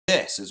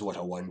This is what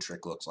a one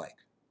trick looks like.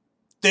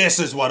 This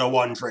is what a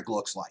one trick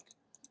looks like.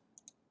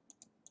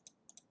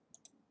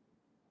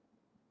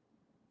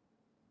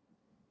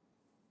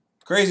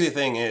 Crazy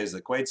thing is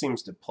that Quaid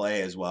seems to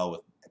play as well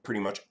with pretty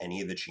much any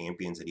of the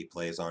champions that he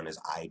plays on as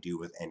I do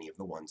with any of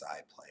the ones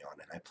I play on,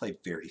 and I play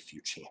very few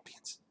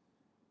champions.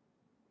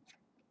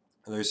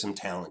 There's some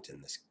talent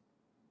in this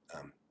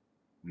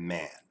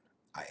man,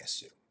 I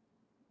assume.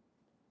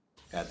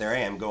 God, there I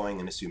am going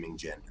and assuming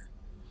gender.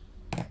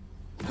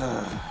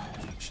 I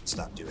should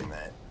stop doing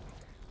that.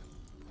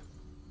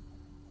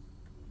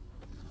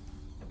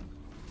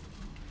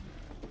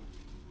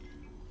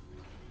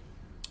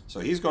 So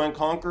he's going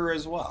Conqueror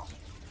as well.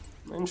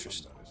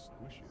 Interesting.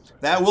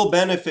 That will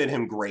benefit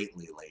him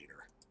greatly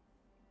later.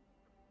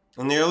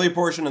 In the early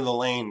portion of the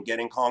lane,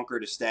 getting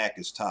Conqueror to stack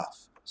is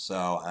tough.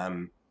 So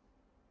I'm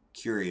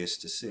curious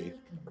to see.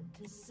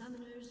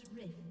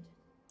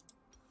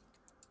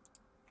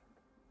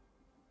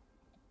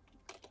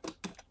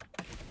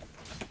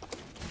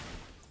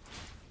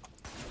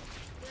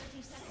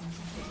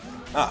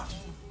 Ah,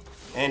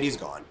 and he's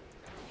gone.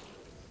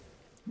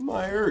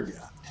 My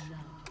Urgot.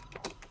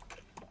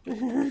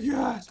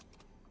 Urgot.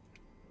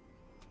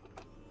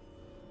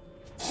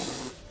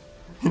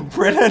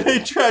 Bread and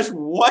a trash.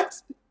 What?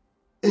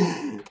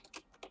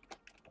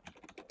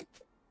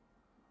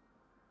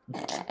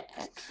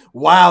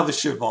 Wow, the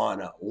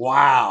Shyvana.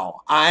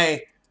 Wow. I'm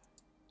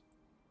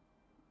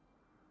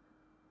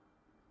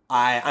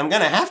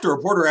gonna have to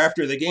report her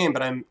after the game,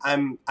 but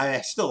I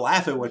still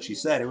laugh at what she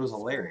said. It was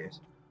hilarious.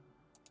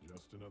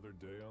 Just another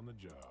day on the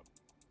job.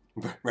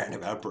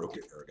 Roundabout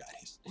broken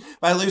Urgot. If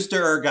I lose to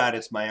Urgot,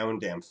 it's my own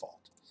damn fault.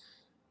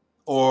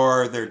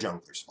 Or their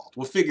jungler's fault.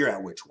 We'll figure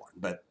out which one.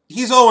 But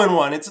he's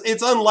 0-1.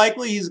 It's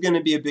unlikely he's going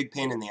to be a big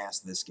pain in the ass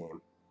this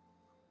game.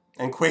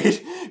 And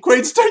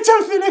Quaid starts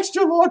out with an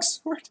extra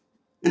longsword.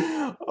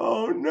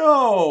 Oh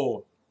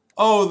no.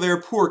 Oh, their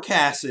poor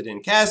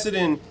Kassadin.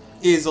 Kassadin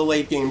is a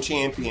late game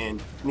champion,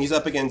 and he's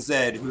up against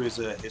Zed, who is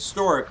a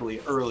historically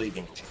early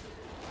game champion.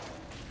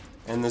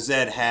 And the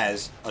Zed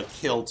has a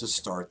kill to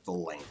start the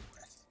lane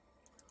with.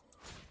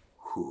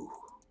 Whew.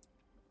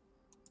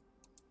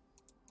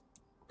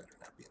 Better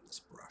not be in this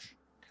brush.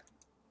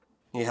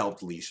 Okay. He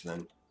helped leash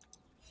then.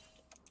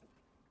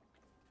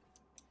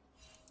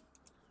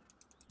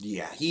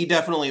 Yeah, he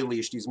definitely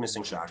leashed. He's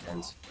missing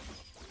shotguns.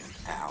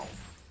 Ow.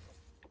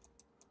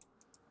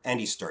 And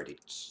he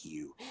started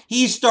Q.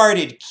 He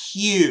started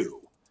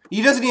Q.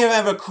 He doesn't even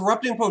have a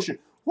corrupting potion.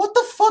 What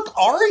the fuck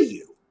are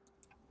you?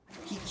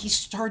 He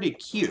started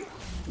Q.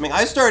 I mean,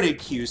 I started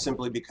Q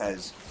simply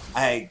because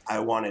I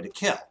wanted to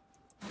kill.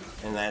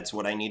 And that's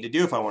what I need to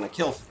do if I want to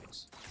kill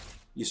things.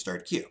 You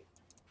start Q.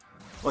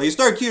 Well, you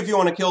start Q if you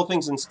want to kill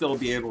things and still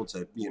be able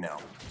to, you know,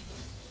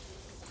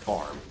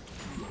 farm.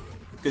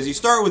 Because you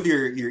start with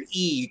your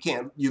E,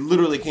 you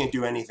literally can't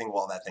do anything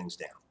while that thing's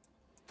down.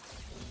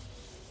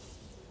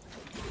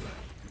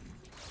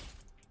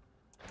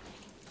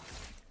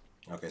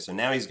 Okay, so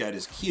now he's got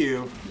his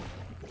Q.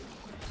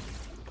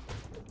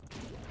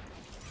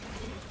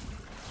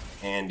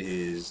 And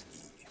his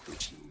E,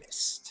 which he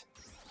missed.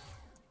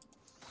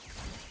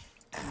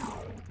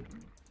 Ow.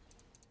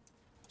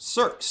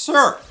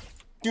 Sir!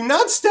 Do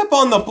not step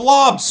on the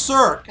blob,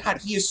 sir!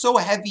 God, he is so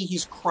heavy,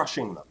 he's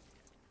crushing them.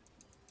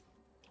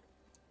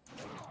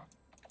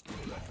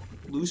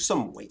 Lose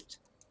some weight.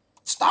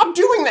 Stop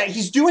doing that!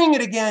 He's doing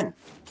it again!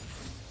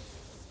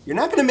 You're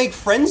not gonna make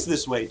friends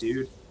this way,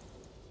 dude.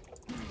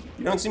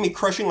 You don't see me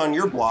crushing on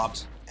your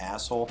blobs,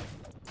 asshole.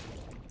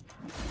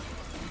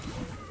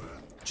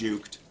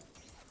 Juked.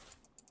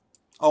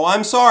 Oh,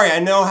 I'm sorry. I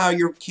know how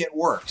your kit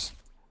works.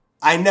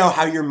 I know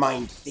how your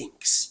mind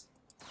thinks.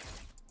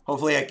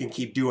 Hopefully I can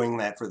keep doing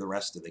that for the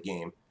rest of the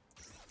game.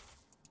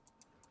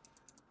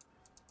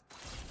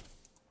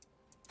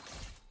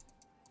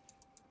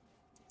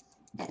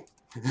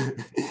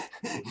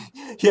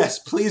 Yes,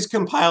 please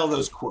compile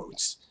those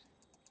quotes.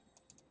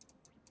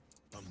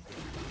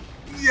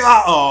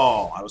 Yeah!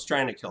 Oh, I was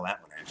trying to kill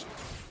that one, actually.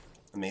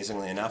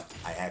 Amazingly enough,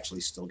 I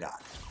actually still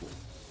got it. Cool.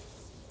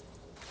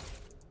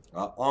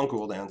 Well, long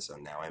cooldown, so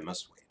now I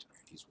must wait.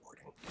 Alright, he's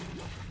warding.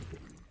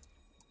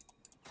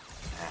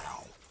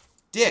 Ow.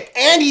 Dick!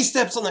 And he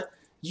steps on the...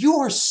 You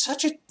are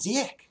such a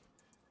dick!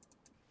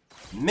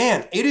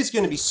 Man, it is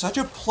going to be such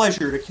a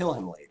pleasure to kill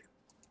him later.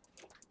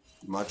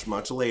 Much,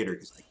 much later,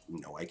 because I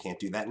know I can't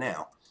do that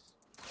now.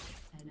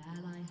 An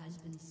ally has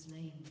been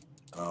slain.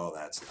 Oh,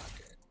 that's not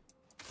good.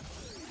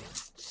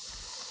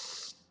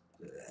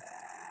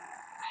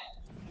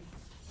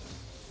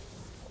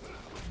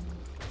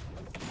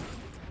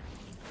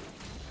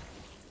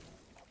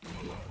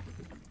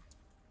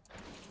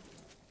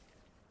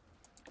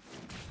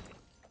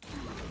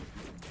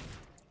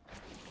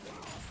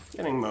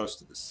 Getting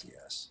most of the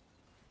CS.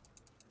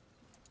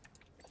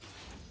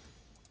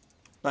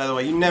 By the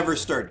way, you never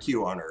start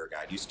Q on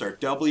Urgot. You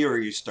start W or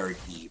you start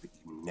E, but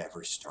you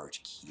never start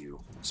Q.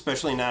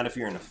 Especially not if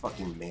you're in a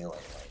fucking melee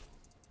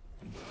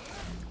lane.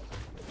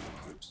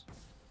 Oops.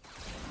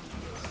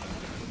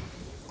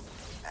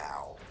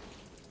 Ow.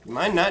 You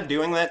mind not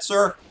doing that,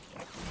 sir?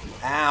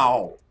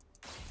 Ow.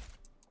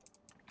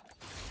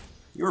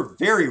 You're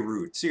very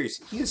rude.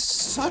 Seriously, he is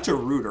such a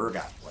rude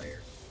Urgot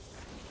player.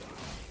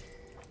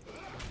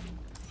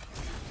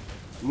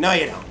 No,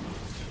 you don't.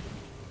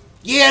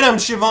 Get him,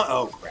 Siobhan.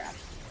 Oh, crap.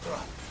 Ugh,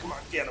 come on,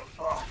 get him.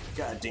 Oh,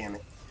 God damn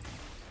it.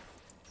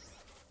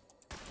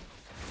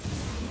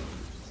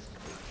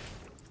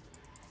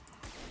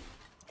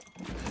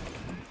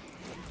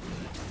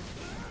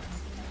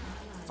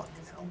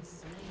 Fucking hell.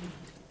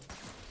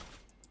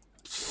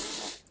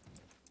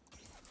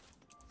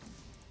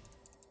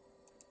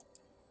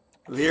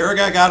 The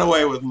Urgot got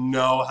away with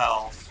no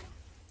health.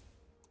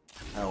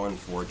 How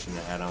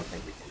unfortunate. I don't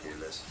think we can do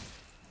this.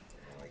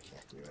 No, we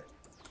can't do it.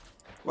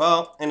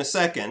 Well, in a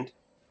second.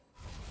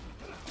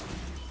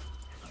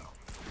 Oh,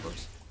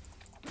 whoops.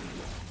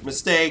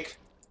 Mistake.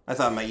 I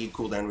thought my E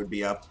cooldown would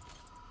be up.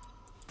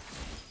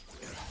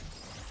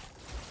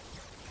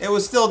 It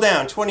was still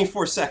down.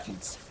 24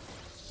 seconds.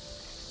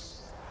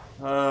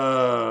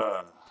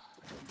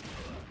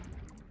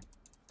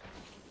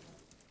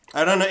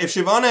 I don't know. If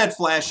Shyvana had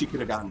flash, she could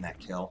have gotten that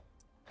kill.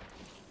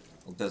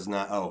 It does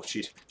not. Oh,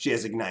 she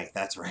has ignite.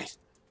 That's right.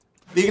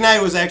 The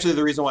ignite was actually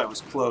the reason why it was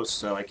close,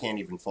 so I can't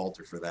even fault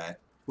her for that.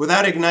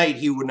 Without ignite,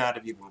 he would not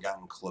have even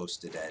gotten close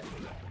to dead.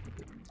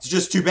 It's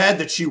just too bad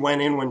that she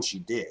went in when she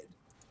did.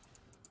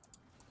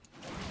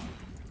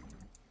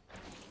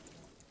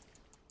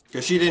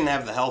 Because she didn't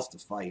have the health to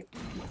fight.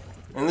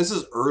 And this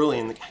is early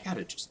in the... I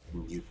gotta just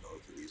mute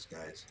both of these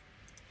guys.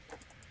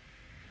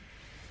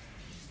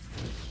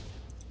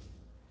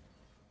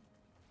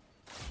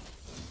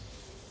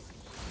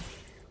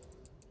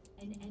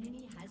 An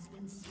enemy has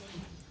been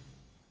slain.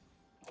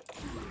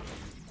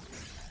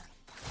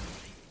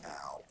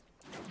 Ow.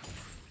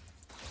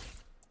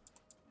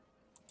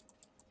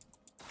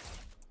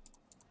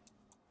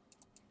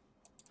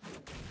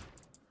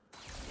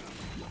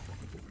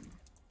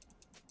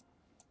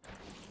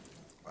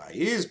 Wow,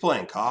 he's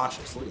playing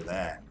cautious. Look at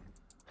that.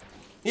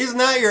 He's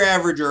not your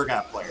average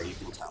Urgot player, you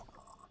can tell.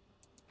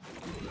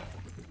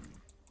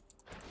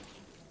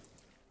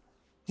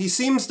 He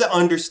seems to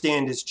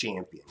understand his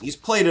champion. He's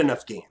played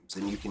enough games,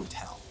 and you can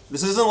tell.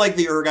 This isn't like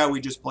the Urgot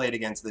we just played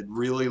against that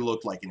really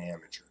looked like an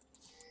amateur.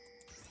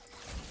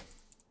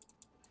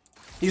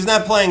 He's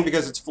not playing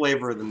because it's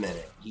flavor of the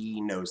minute.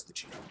 He knows the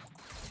champion.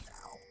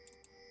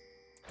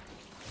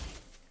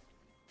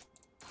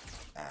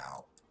 Ow.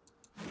 Ow.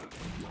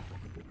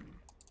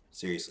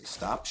 Seriously,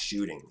 stop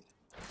shooting me.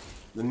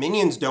 The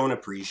minions don't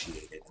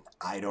appreciate it, and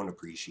I don't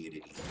appreciate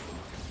it either.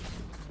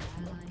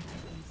 An ally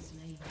has been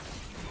slain.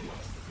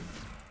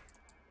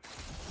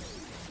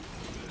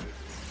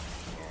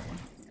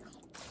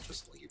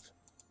 Just leave.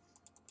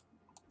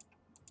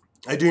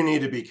 I do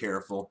need to be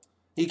careful.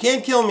 He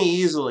can't kill me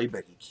easily,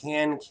 but he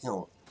can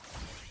kill me.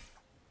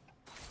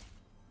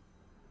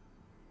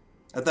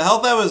 At the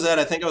health I was at,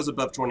 I think I was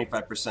above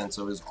 25%,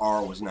 so his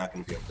R was not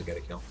going to be able to get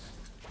a kill.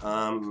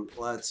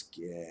 Let's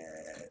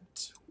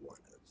get one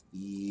of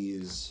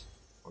these,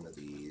 one of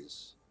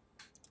these,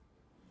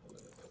 one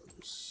of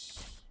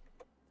those.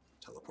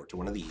 Teleport to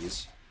one of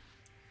these.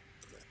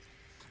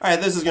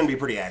 Alright, this is going to be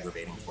pretty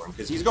aggravating for him,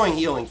 because he's going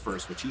healing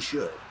first, which he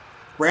should.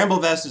 Bramble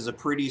Vest is a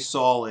pretty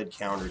solid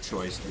counter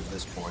choice at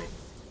this point.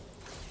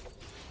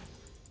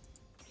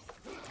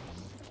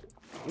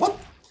 What?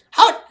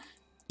 How?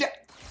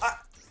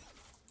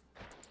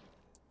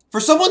 For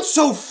someone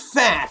so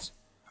fat,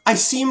 I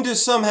seem to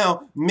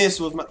somehow miss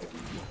with my...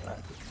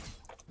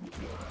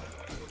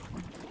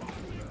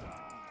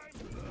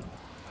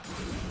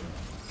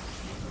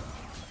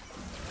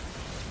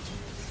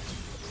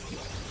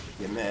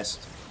 You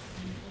missed.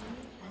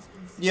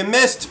 You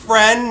missed,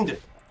 friend!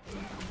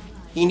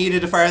 He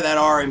needed to fire that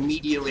R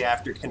immediately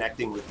after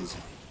connecting with his...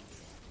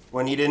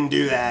 When he didn't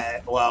do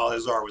that, well,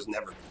 his R was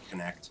never going to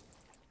connect.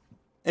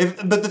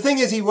 But the thing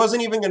is, he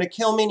wasn't even going to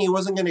kill me, and he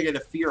wasn't going to get a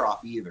fear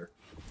off either.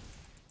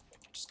 I'm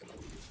just going to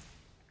leave.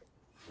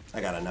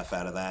 I got enough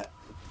out of that.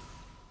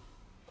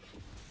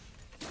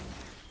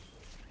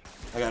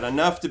 I got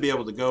enough to be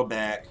able to go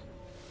back,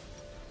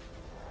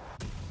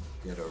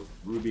 get a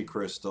ruby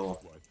crystal.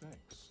 Why,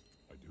 thanks.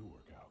 I do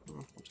work out.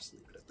 We'll just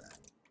leave it at that.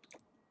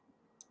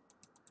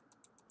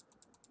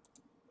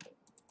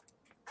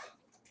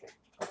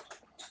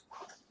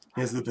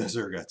 He has the best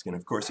Urgot skin.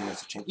 Of course he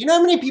has a chance. You know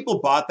how many people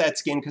bought that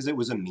skin because it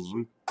was a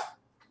meme?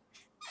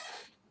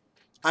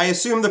 I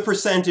assume the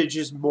percentage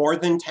is more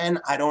than 10.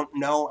 I don't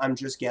know. I'm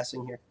just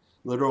guessing here.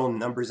 Literal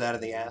numbers out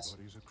of the ass.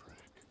 Everybody's a crank.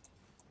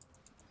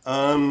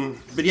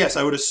 But yes,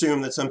 I would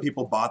assume that some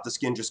people bought the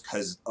skin just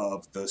because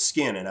of the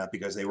skin and not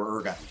because they were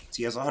Urgot mains.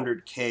 He has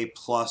 100k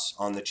plus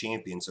on the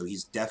champion, so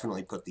he's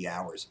definitely put the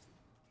hours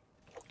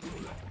in.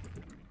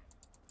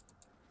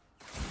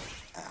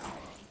 Ow.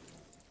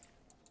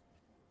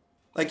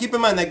 Like, keep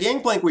in mind, that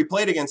Gangplank we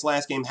played against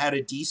last game had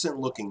a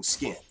decent-looking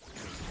skin.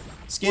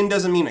 Skin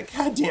doesn't mean a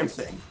goddamn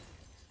thing.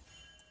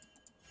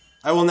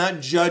 I will not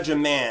judge a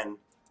man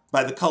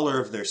by the color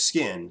of their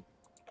skin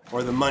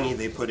or the money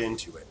they put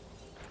into it.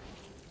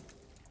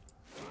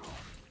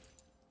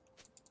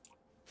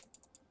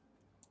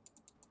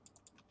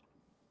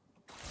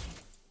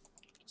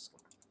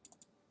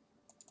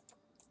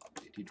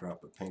 he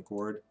drop a pink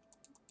ward?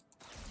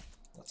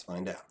 Let's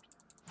find out.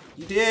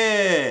 He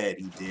did!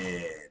 He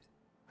did.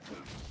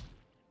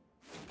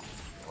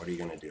 What are you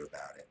gonna do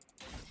about it?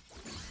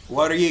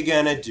 What are you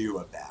gonna do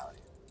about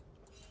it?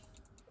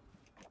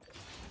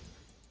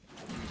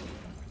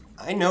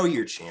 I know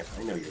you're champ.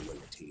 I know your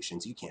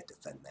limitations. You can't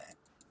defend that.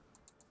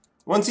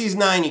 Once he's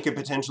 9, he could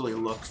potentially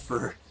look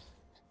for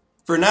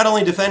not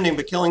only defending,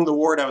 but killing the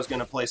ward I was going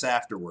to place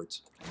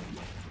afterwards.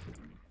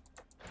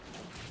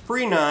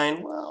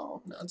 Pre-9,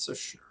 well, not so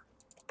sure.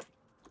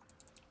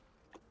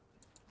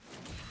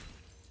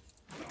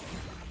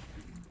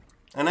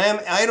 And I am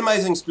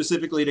itemizing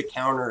specifically to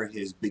counter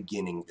his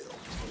beginning build.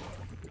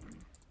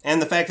 And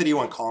the fact that he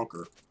went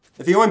Conquer.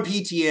 If he went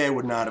PTA, I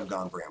would not have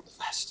gone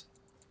Bramblefest.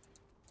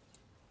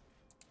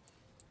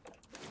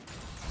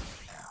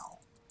 Ow.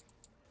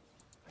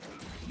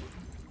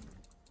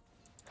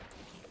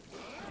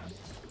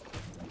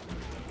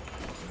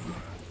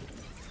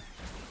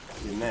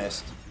 You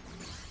missed.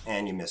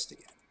 And you missed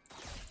again.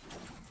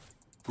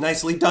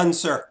 Nicely done,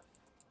 sir.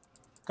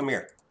 Come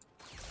here.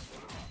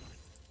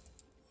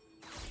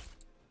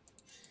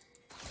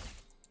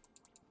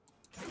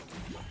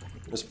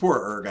 This poor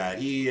Urgot,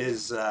 he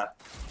is, Man,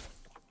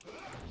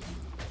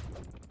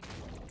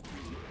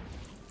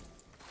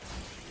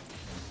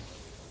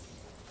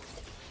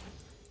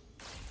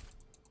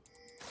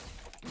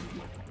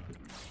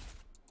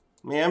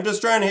 I'm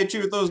just trying to hit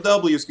you with those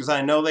W's because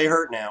I know they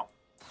hurt now.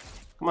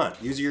 Come on,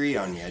 use your E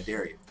on me, I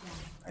dare you.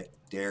 I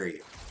dare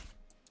you.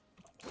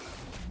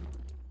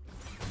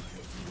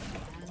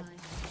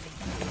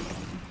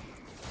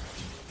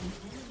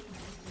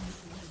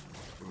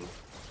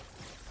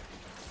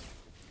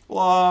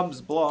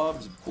 Blobs,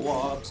 blobs,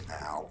 blobs.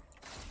 Ow.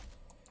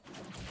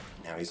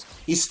 Now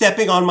he's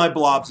stepping on my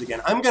blobs again.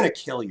 I'm gonna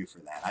kill you for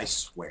that, I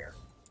swear.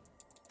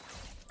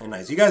 And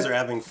nice. You guys are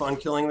having fun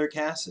killing their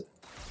Cassid.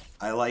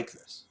 I like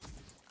this.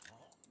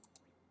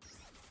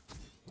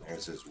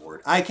 There's his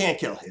ward. I can't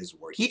kill his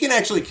ward. He can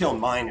actually kill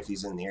mine if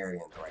he's in the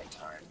area in the right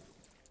time.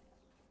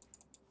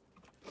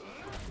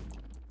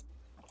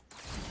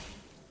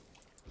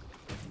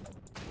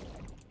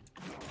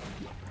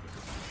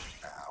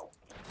 Ow.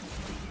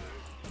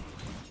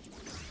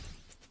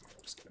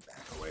 I'm just gonna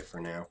back away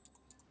for now.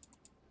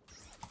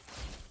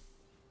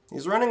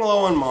 He's running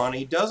low on mana.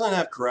 He doesn't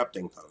have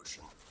Corrupting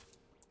Potion.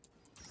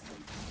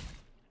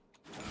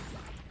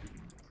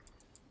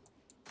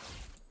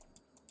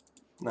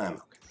 Nah, I'm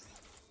okay.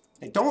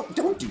 Hey,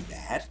 don't do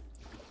that.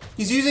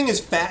 He's using his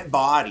fat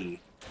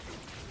body.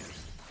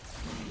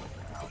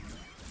 Ow.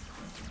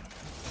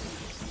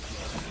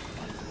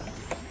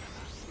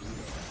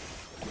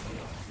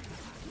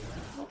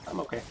 I'm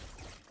okay.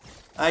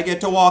 I get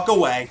to walk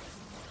away.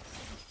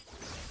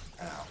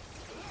 Ow.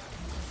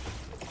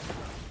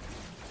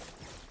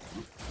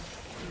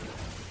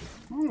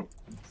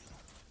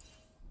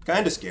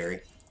 Kinda scary.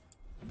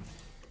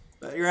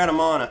 But you're out of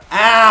mana.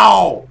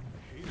 Ow!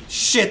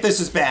 Shit, this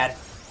is bad.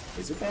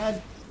 Is it bad?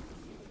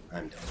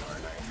 I'm dead,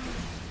 aren't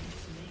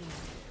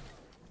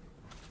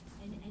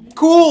I?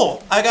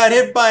 Cool! I got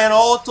hit by an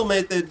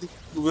ultimate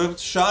that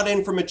shot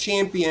in from a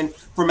champion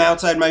from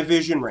outside my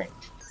vision range.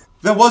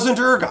 That wasn't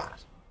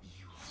Urgot.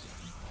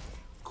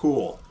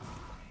 Cool.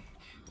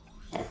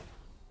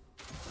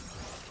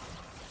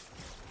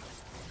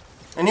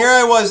 And here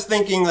I was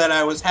thinking that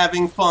I was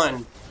having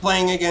fun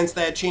playing against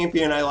that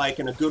champion I like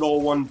in a good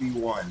old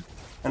 1v1.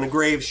 And a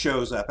Grave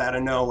shows up out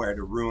of nowhere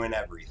to ruin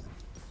everything.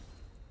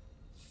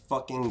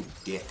 Fucking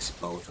dicks,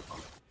 both of them.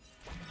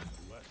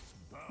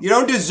 You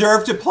don't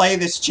deserve to play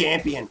this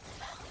champion.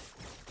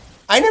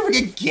 I never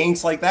get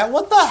ganks like that.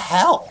 What the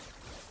hell?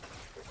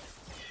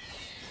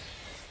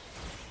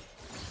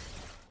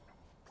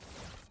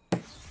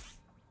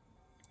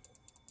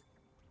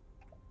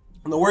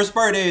 And the worst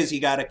part is he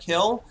got a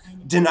kill,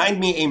 denied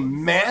me a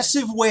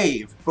massive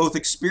wave, both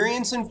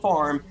experience and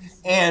farm,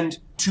 and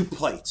 2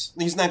 plates.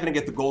 He's not going to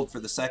get the gold for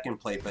the second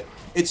plate, but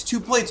it's 2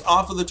 plates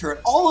off of the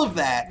turret. All of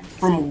that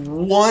from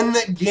one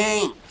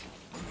gank.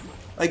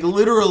 Like,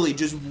 literally,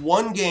 just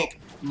one gank.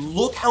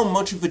 Look how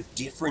much of a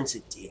difference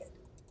it did.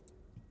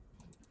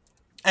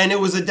 And it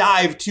was a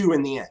dive, too,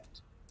 in the end.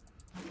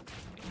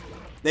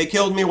 They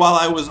killed me while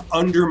I was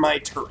under my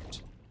turret.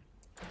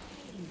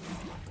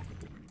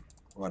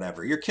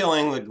 Whatever. You're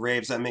killing the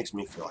Graves. That makes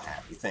me feel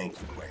happy. Thank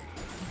you, Quake.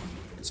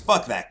 Because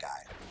fuck that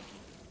guy.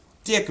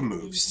 Dick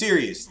move.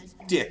 Serious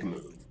dick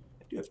move.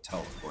 I do have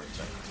teleport.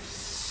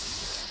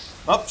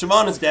 Oh,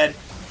 Siobhan is dead.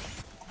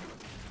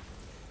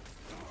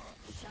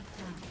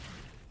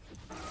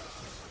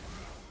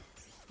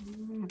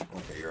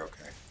 Okay, you're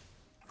okay.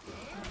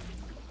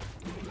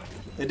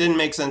 It didn't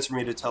make sense for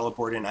me to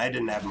teleport in. I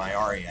didn't have my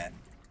R yet.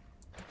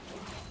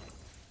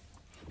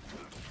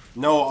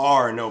 No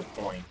R, no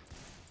point.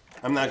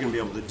 I'm not going to be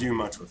able to do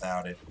much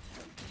without it.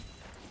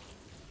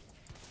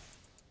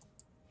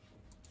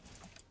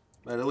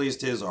 But at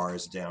least his R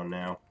is down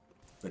now.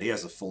 But he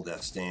has a full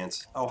death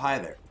stance. Oh, hi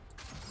there.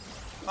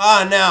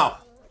 Ah, now!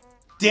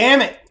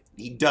 Damn it!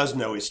 He does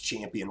know his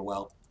champion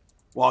well.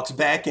 Walks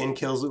back in,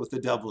 kills it with the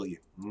W.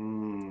 I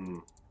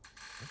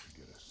should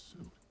get a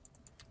suit.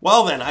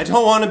 Well then, I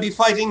don't want to be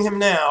fighting him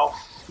now.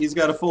 He's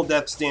got a full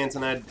death stance,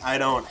 and I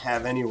don't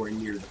have anywhere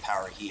near the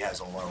power he has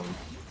alone.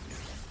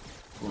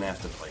 I'm gonna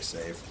have to play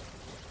safe.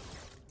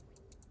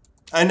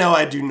 I know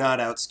I do not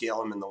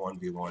outscale him in the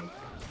 1v1.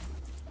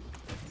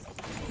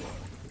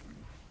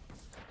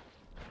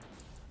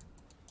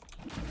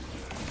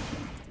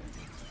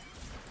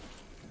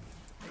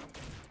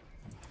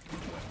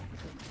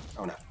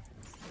 Oh no.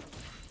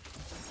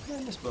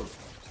 I missed both.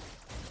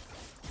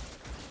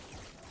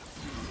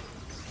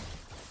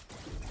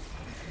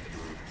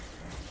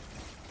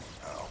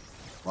 Oh.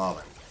 Well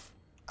then.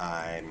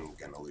 I'm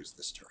gonna lose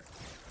this turret.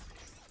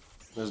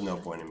 There's no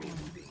point in me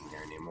even being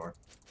here anymore.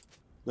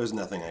 There's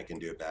nothing I can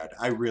do about it.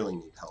 I really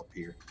need help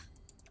here.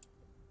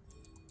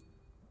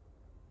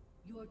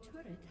 Your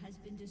turret has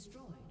been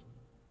destroyed.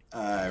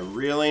 I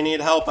really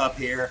need help up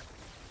here.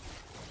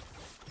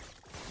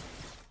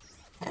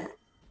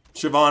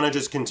 Shyvana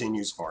just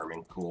continues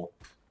farming. Cool.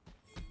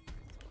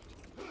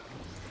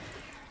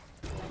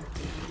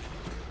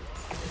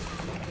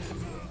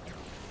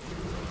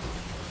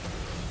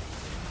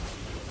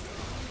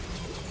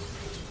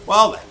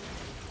 Well then.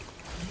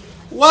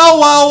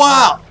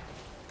 Well.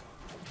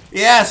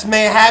 Yes,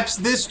 mayhaps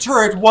this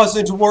turret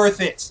wasn't worth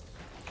it.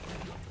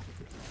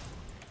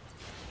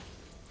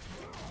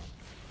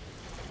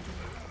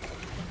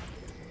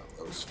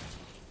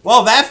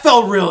 Well, that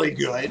felt really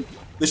good.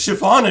 The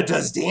Shyvana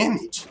does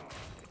damage.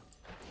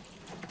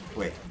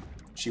 Wait,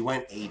 she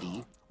went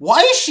 80.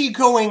 Why is she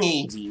going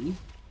 80?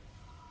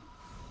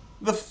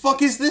 The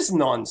fuck is this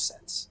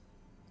nonsense?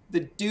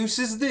 The deuce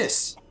is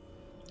this?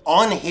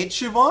 On hit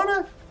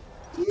Shyvana?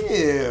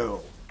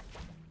 Ew.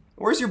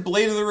 Where's your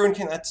Blade of the Ruined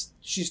King?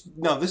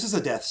 No, this is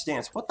a death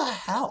stance. What the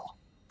hell?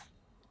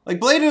 Like,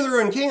 Blade of the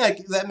Ruined King,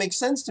 that makes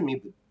sense to me,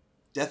 but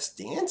death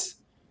stance?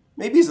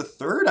 Maybe he's a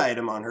third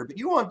item on her, but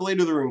you want Blade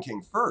of the Ruined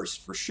King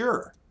first, for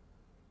sure.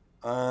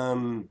 Let's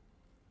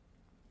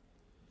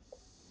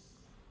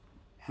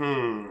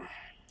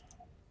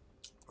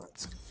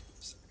go for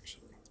this,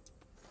 actually.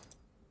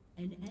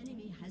 An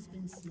enemy has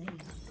been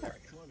slain. There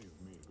we go. Plenty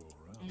of me to go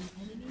around. An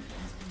enemy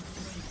has been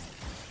slain.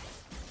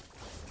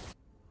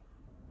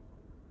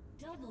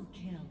 Double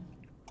kill.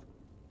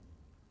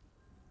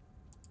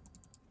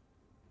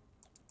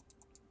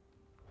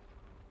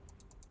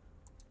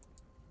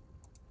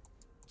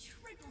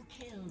 Triple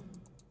kill.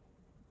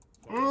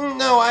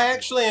 No, I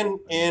actually, in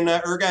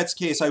Urgot's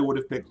case, I would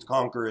have picked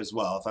Conquer as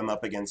well if I'm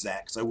up against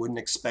Zac, because I wouldn't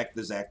expect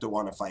the Zac to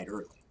want to fight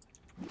early.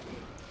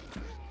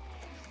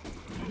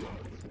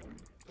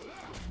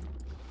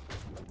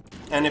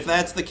 And if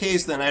that's the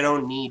case, then I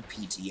don't need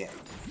PTA.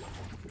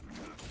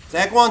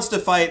 Zac wants to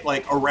fight,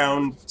 like,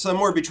 around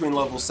somewhere between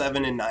level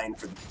 7 and 9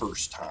 for the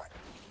first time.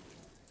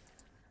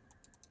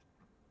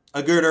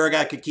 A good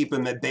Urgot could keep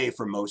him at bay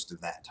for most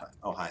of that time.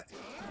 Oh, hi.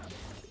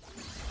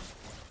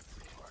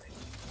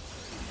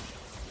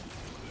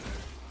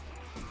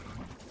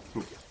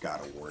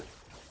 God award.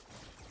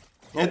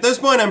 At this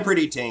point, I'm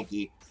pretty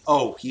tanky.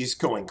 Oh, he's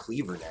going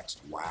Cleaver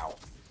next. Wow.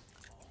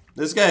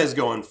 This guy is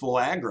going full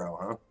aggro,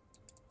 huh?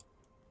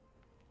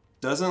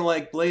 Doesn't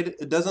like Blade.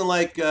 Doesn't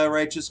like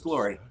Righteous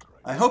Glory.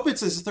 I hope it's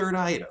his third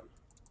item.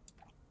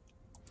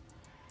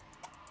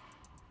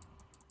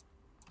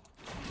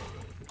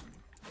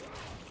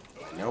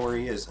 I know where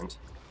he isn't.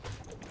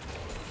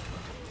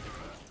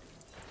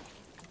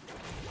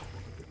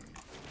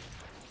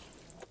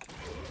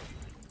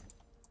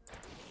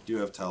 Do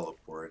have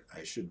teleport.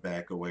 I should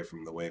back away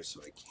from the wave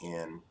so I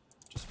can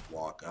just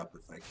walk up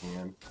if I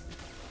can.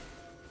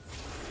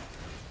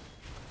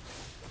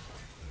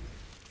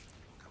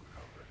 Coming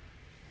over.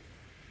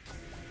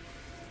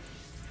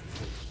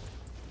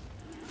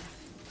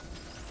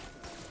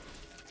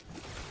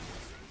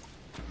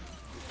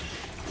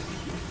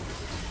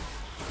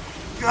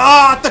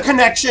 Ah, the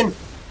connection!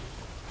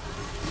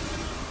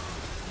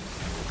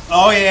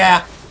 Oh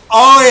yeah!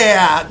 Oh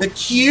yeah! The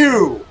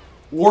Q!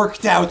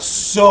 Worked out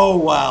so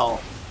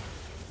well.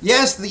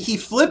 Yes, he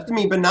flipped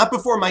me, but not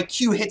before my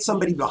Q hit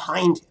somebody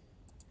behind him.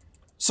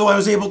 So I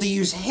was able to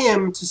use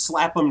him to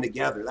slap them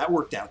together. That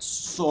worked out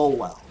so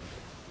well.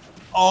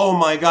 Oh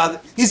my god.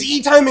 His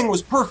E timing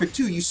was perfect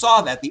too. You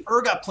saw that. The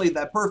Urgot played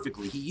that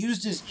perfectly. He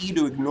used his E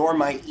to ignore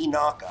my E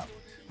knockup.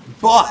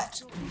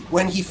 But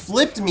when he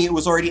flipped me, it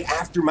was already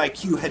after my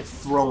Q had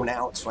thrown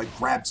out, so I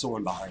grabbed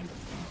someone behind him.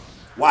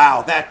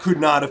 Wow, that could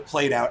not have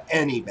played out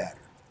any better.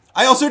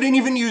 I also didn't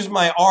even use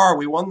my R.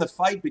 We won the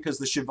fight because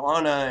the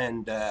Shyvana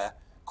and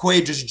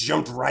Quay just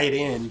jumped right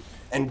in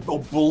and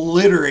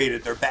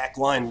obliterated their back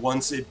line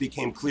once it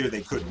became clear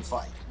they couldn't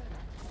fight.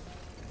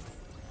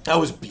 That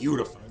was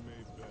beautiful.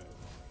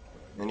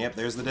 And yep,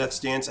 there's the death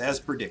stance as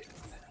predicted.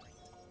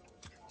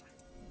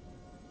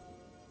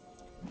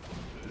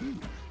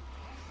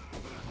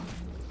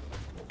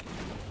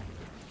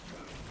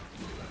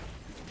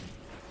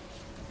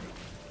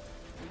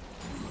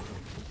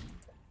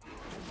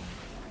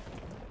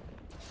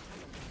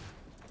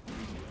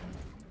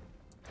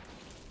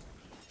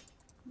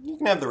 You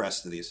can have the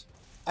rest of these.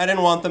 I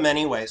didn't want them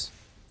anyways.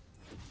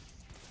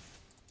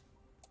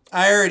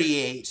 I already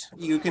ate.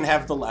 You can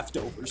have the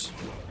leftovers.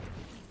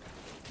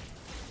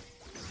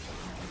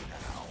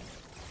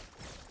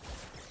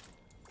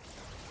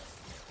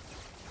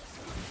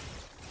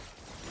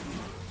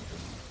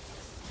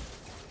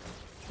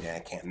 Yeah, I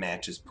can't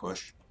match his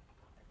push.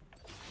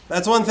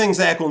 That's one thing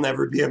Zach will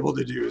never be able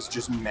to do, is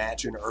just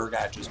match an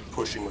Urgot just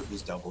pushing with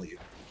his W.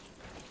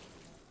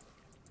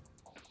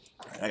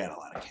 Alright, I got a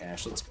lot of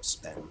cash. Let's go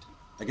spend.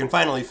 I can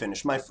finally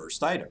finish my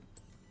first item.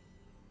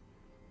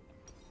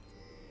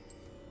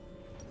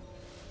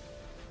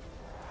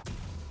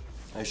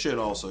 I should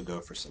also go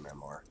for some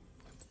MR.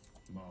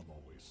 Mom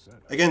always said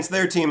Against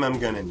their team, I'm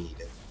gonna need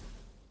it.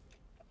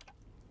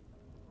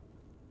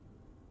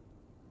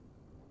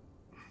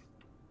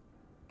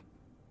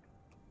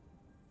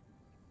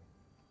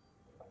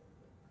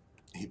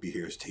 AP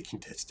here is taking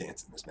dead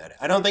stance in this meta.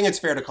 I don't think it's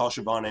fair to call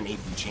Shyvana an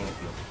AP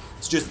champion.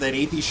 It's just that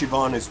AP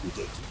Shyvana is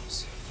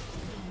ridiculous.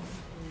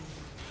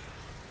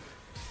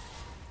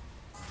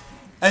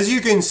 As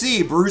you can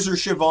see, Bruiser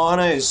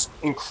Shyvana is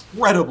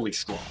incredibly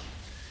strong.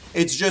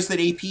 It's just that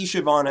AP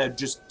Shyvana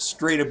just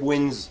straight up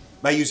wins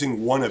by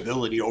using one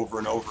ability over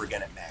and over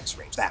again at max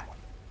range. That one.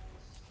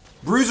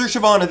 Bruiser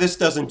Shyvana, this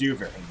doesn't do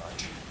very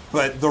much,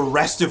 but the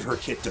rest of her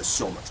kit does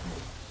so much more.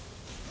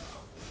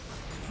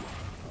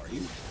 Are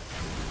you?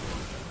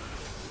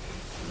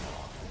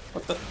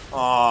 What the?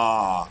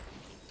 Aww.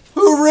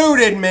 Who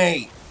rooted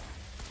me?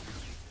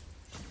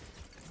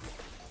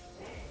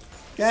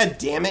 God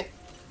damn it.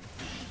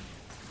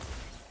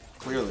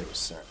 Clearly it was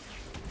sent.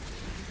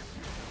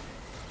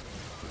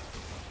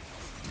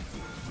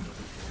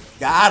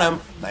 Got him.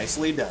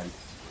 Nicely done.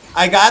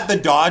 I got the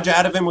dodge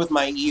out of him with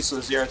my E, so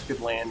Xerath could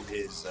land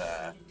his,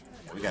 yeah,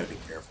 we gotta be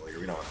careful here.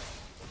 We don't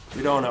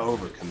want to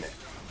overcommit.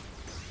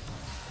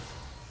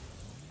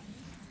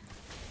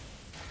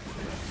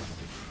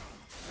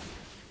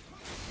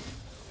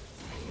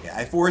 Yeah,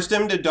 I forced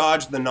him to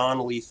dodge the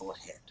non-lethal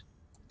hit.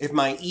 If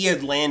my E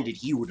had landed,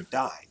 he would have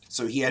died.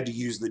 So he had to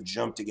use the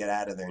jump to get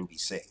out of there and be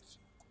safe.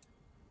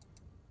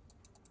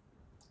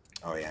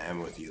 Oh yeah,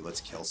 I'm with you.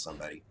 Let's kill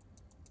somebody.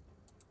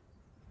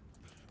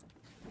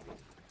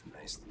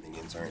 Nice, the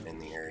minions aren't in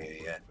the area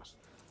yet.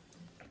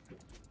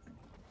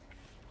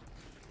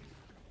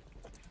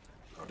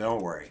 Oh,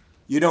 don't worry.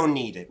 You don't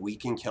need it. We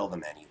can kill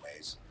them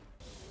anyways.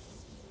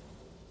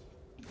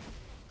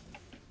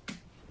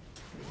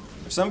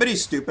 If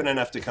somebody's stupid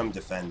enough to come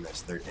defend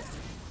this, they're dead.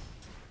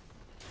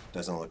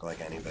 Doesn't look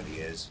like anybody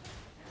is.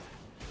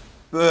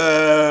 Boo!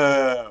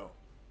 Oh,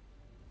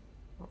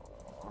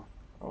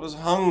 I was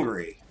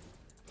hungry.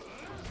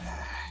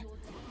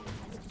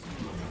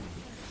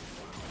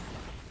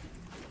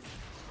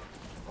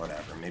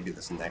 Whatever, maybe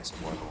this next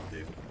one will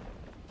do.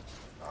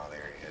 Oh,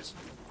 there he is.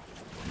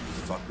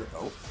 Fucker.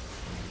 Oh.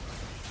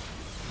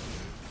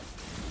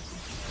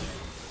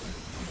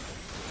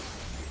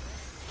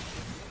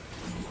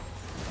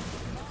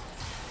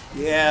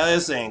 Yeah,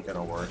 this ain't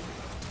gonna work.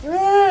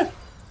 Ah.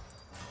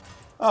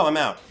 Oh, I'm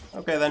out.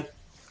 Okay, then.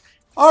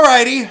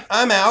 Alrighty,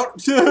 I'm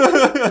out.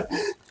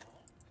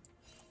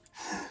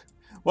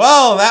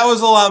 Well, that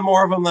was a lot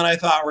more of them than I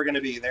thought were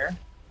gonna be there.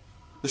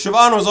 The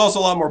Shyvana was also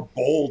a lot more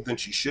bold than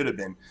she should have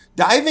been.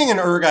 Diving an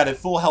Urgot at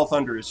full health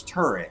under his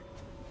turret.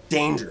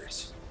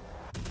 Dangerous.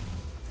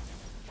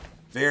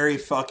 Very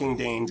fucking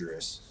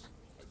dangerous.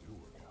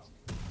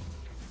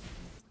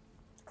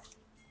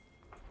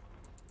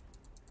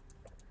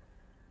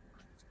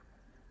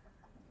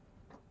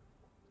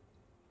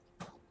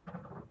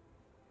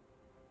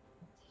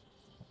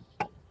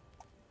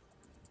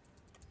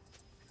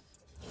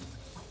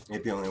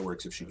 AP only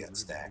works if she gets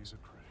stacks.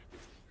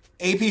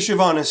 AP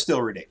Shyvana is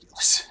still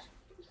ridiculous.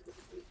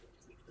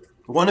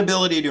 One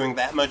ability doing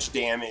that much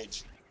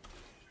damage.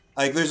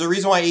 Like, there's a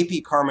reason why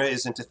AP Karma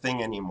isn't a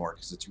thing anymore,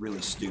 because it's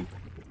really stupid.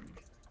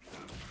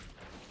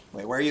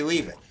 Wait, where are you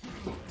leaving?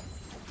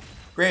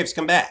 Graves,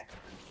 come back.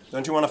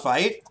 Don't you want to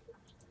fight?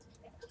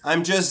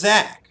 I'm just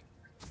Zach.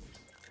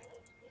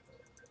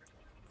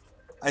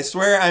 I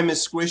swear I'm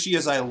as squishy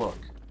as I look.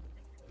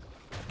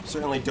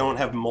 Certainly don't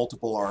have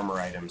multiple armor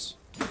items.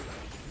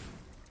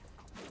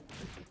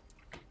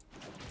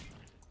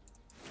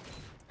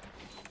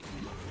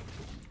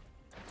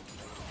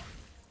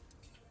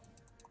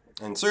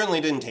 And certainly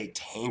didn't take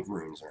tank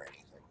runes or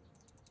anything.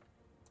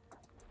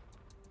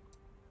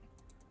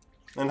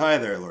 And hi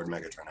there, Lord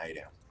Megatron. How you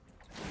doing?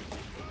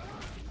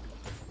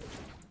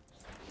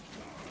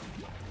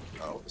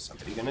 Oh, is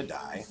somebody gonna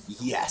die?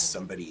 Yes,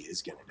 somebody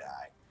is gonna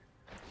die.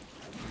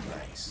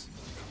 Nice.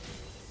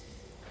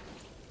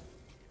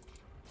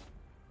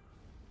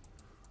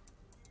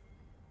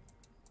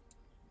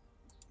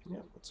 Yeah,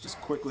 let's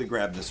just quickly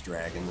grab this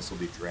dragon. This will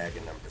be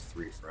dragon number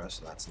 3 for us,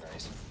 so that's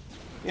nice.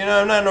 You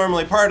know, I'm not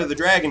normally part of the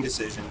dragon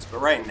decisions,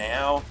 but right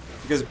now,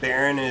 because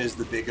Baron is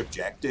the big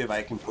objective,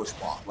 I can push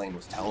bot lane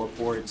with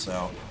teleport,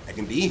 so I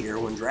can be here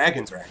when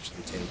dragons are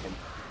actually taken.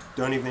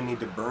 Don't even need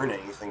to burn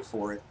anything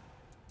for it.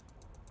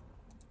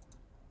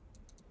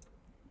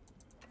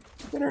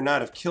 Better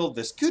not have killed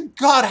this. Good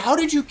God, how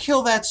did you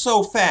kill that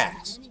so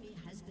fast?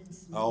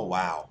 Oh,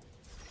 wow.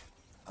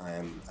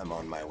 I'm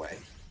on my way.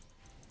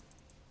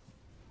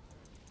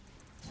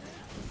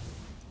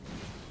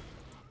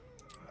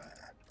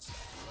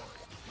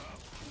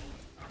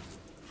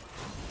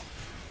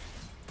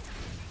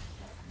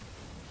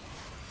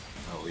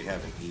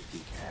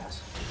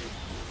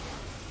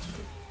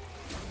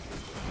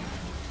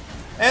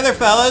 Hey there,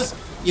 fellas.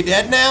 You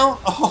dead now?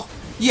 Oh,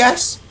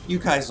 yes, you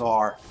guys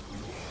are.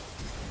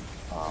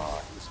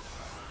 Oh,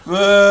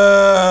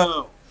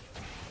 boo!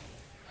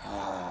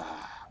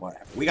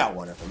 Whatever. We got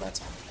one of them. That's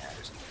all that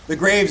matters. The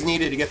Graves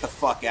needed to get the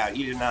fuck out.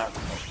 He did not.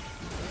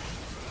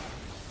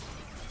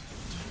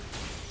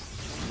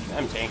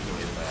 I'm tanking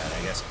it, but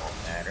I guess it won't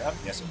matter. Oh,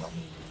 yes, it will.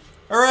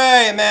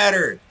 Hooray! It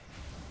mattered.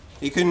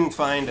 He couldn't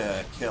find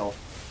a kill.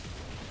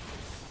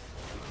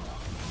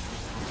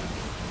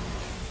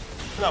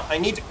 No, I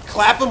need to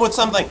clap him with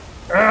something.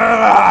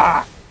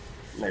 Ugh!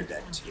 They're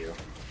dead too.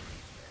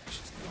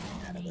 She's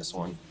getting out of this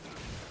one.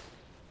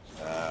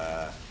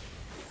 Oh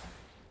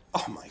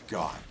my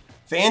god.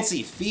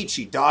 Fancy feet,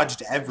 she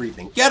dodged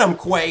everything. Get him,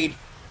 Quaid!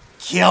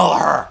 Kill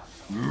her!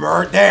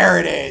 There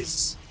it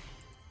is!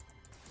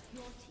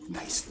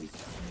 Nicely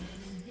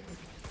done.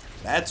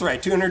 That's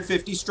right,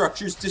 250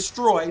 structures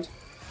destroyed.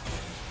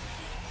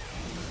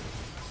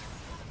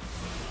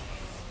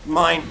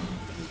 Mine.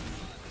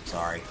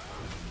 Sorry.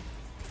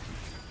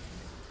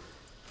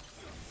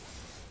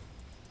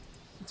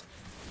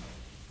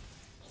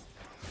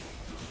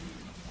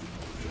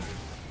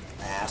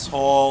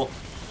 Asshole.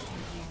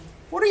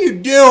 What are you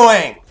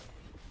doing?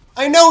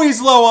 I know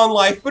he's low on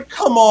life, but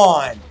come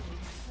on.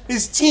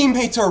 His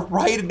teammates are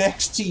right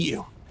next to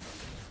you.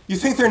 You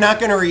think they're not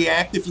going to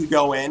react if you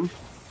go in?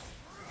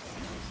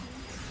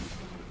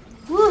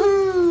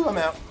 Woohoo! I'm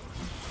out.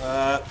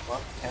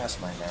 Well, Cass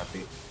might not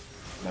be.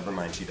 Never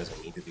mind, she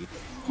doesn't need to be.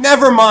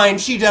 Never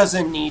mind, she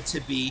doesn't need to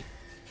be.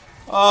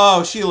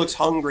 Oh, she looks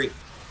hungry.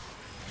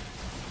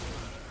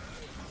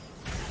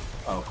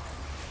 Oh.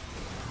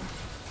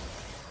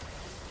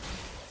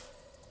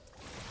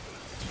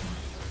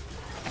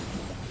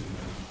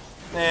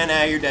 And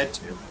now you're dead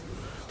too.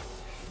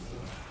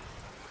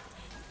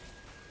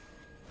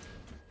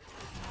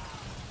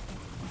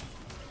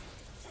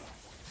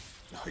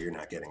 Oh, you're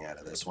not getting out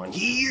of this one.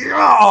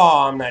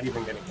 Oh, I'm not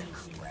even gonna get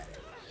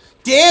credit.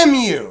 Damn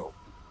you!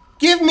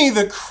 Give me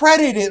the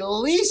credit at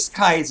least,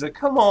 Kaiser.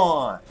 Come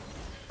on.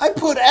 I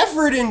put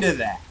effort into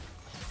that.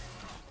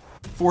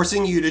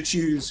 Forcing you to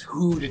choose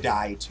who to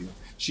die to.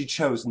 She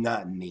chose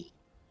not me.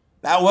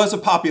 That was a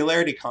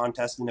popularity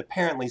contest, and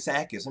apparently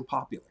Zach isn't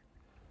popular.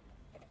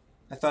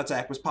 I thought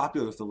Zach was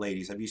popular with the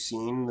ladies. Have you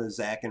seen the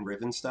Zach and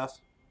Riven stuff?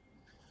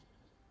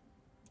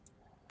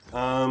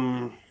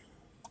 Okay.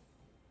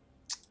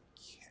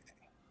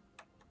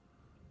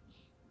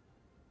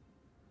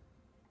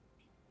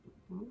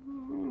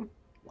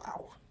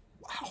 Wow.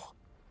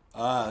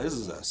 Wow. This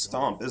is a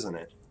stomp, isn't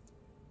it?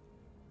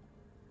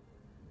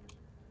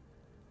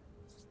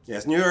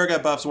 Yes, new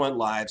Urgot buffs went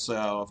live, so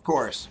of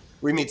course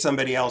we meet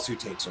somebody else who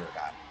takes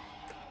Urgot.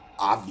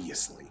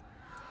 Obviously.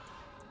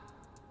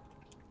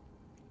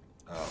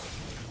 Oh.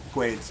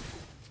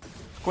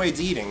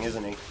 Quaid's eating,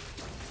 isn't he?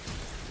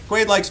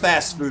 Quaid likes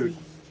fast food.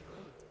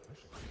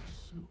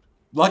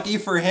 Lucky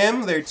for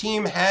him, their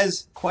team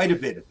has quite a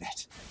bit of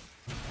it.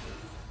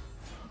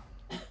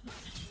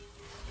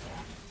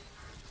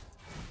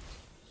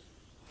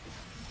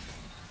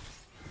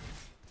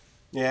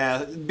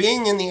 Yeah,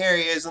 being in the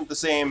area isn't the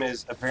same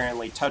as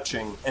apparently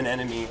touching an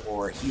enemy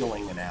or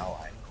healing an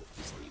ally.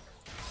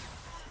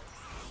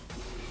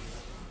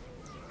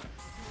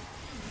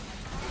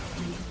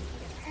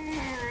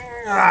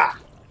 Ah!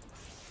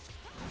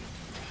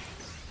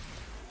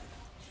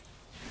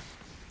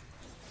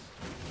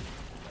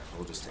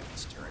 We'll just take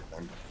this turret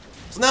then.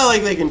 It's not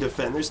like they can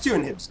defend. There's 2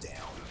 inhibs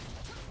down.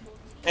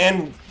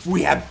 And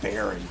we have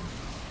Baron.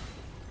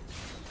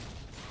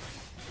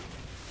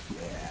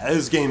 Yeah,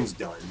 this game's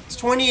done. It's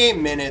 28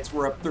 minutes.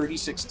 We're up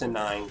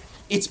 36-9.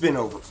 It's been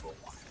over for a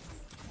while.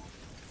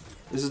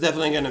 This is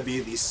definitely going to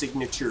be the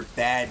signature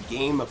bad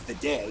game of the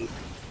day.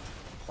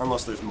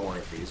 Unless there's more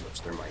of these,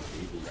 which there might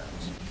be. Who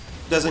knows?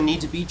 Doesn't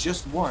need to be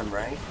just one,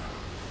 right?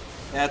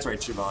 That's right,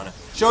 Shyvana.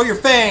 Show your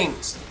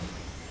fangs!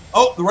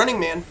 Oh, the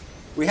running man.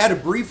 We had a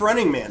brief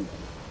running man.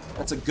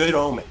 That's a good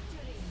omen.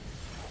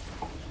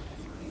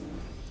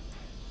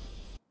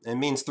 It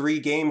means 3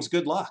 games,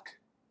 good luck.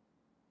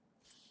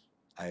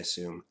 I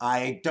assume.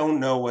 I don't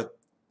know what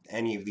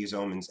any of these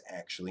omens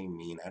actually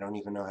mean. I don't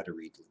even know how to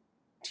read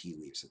tea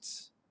leaves.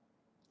 It's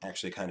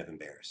actually kind of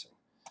embarrassing.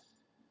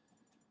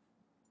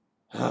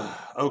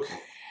 Okay.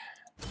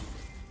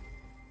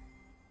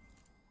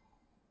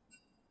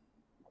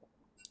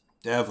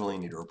 Definitely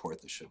need to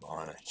report the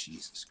Shyvana.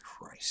 Jesus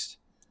Christ.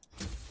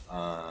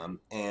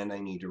 And I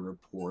need to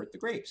report the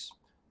Graves.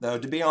 Though,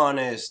 to be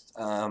honest,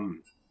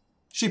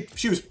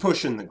 she was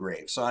pushing the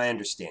Graves, so I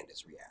understand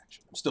his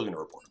reaction. I'm still going to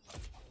report it.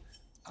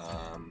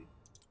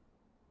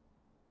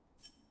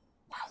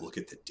 Wow, look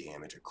at the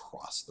damage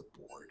across the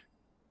board.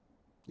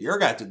 The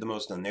Urgot did the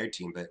most on their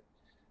team, but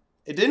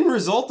it didn't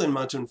result in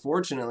much,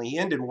 unfortunately. He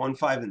ended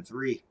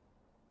 1-5-3.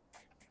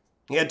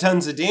 He had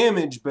tons of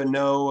damage, but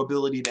no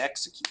ability to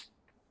execute.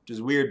 Which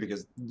is weird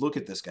because look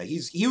at this guy.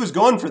 He was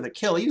going for the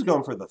kill. He was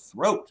going for the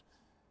throat.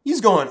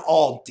 He's going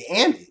all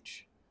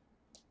damage.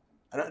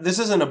 This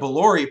isn't a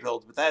Balori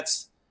build, but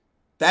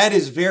that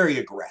is very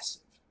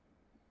aggressive.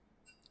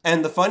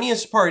 And the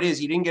funniest part is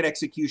he didn't get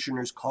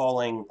Executioner's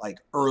Calling like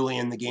early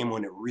in the game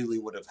when it really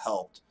would have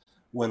helped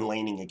when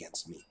laning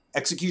against me.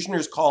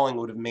 Executioner's Calling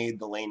would have made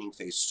the laning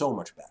phase so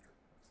much better.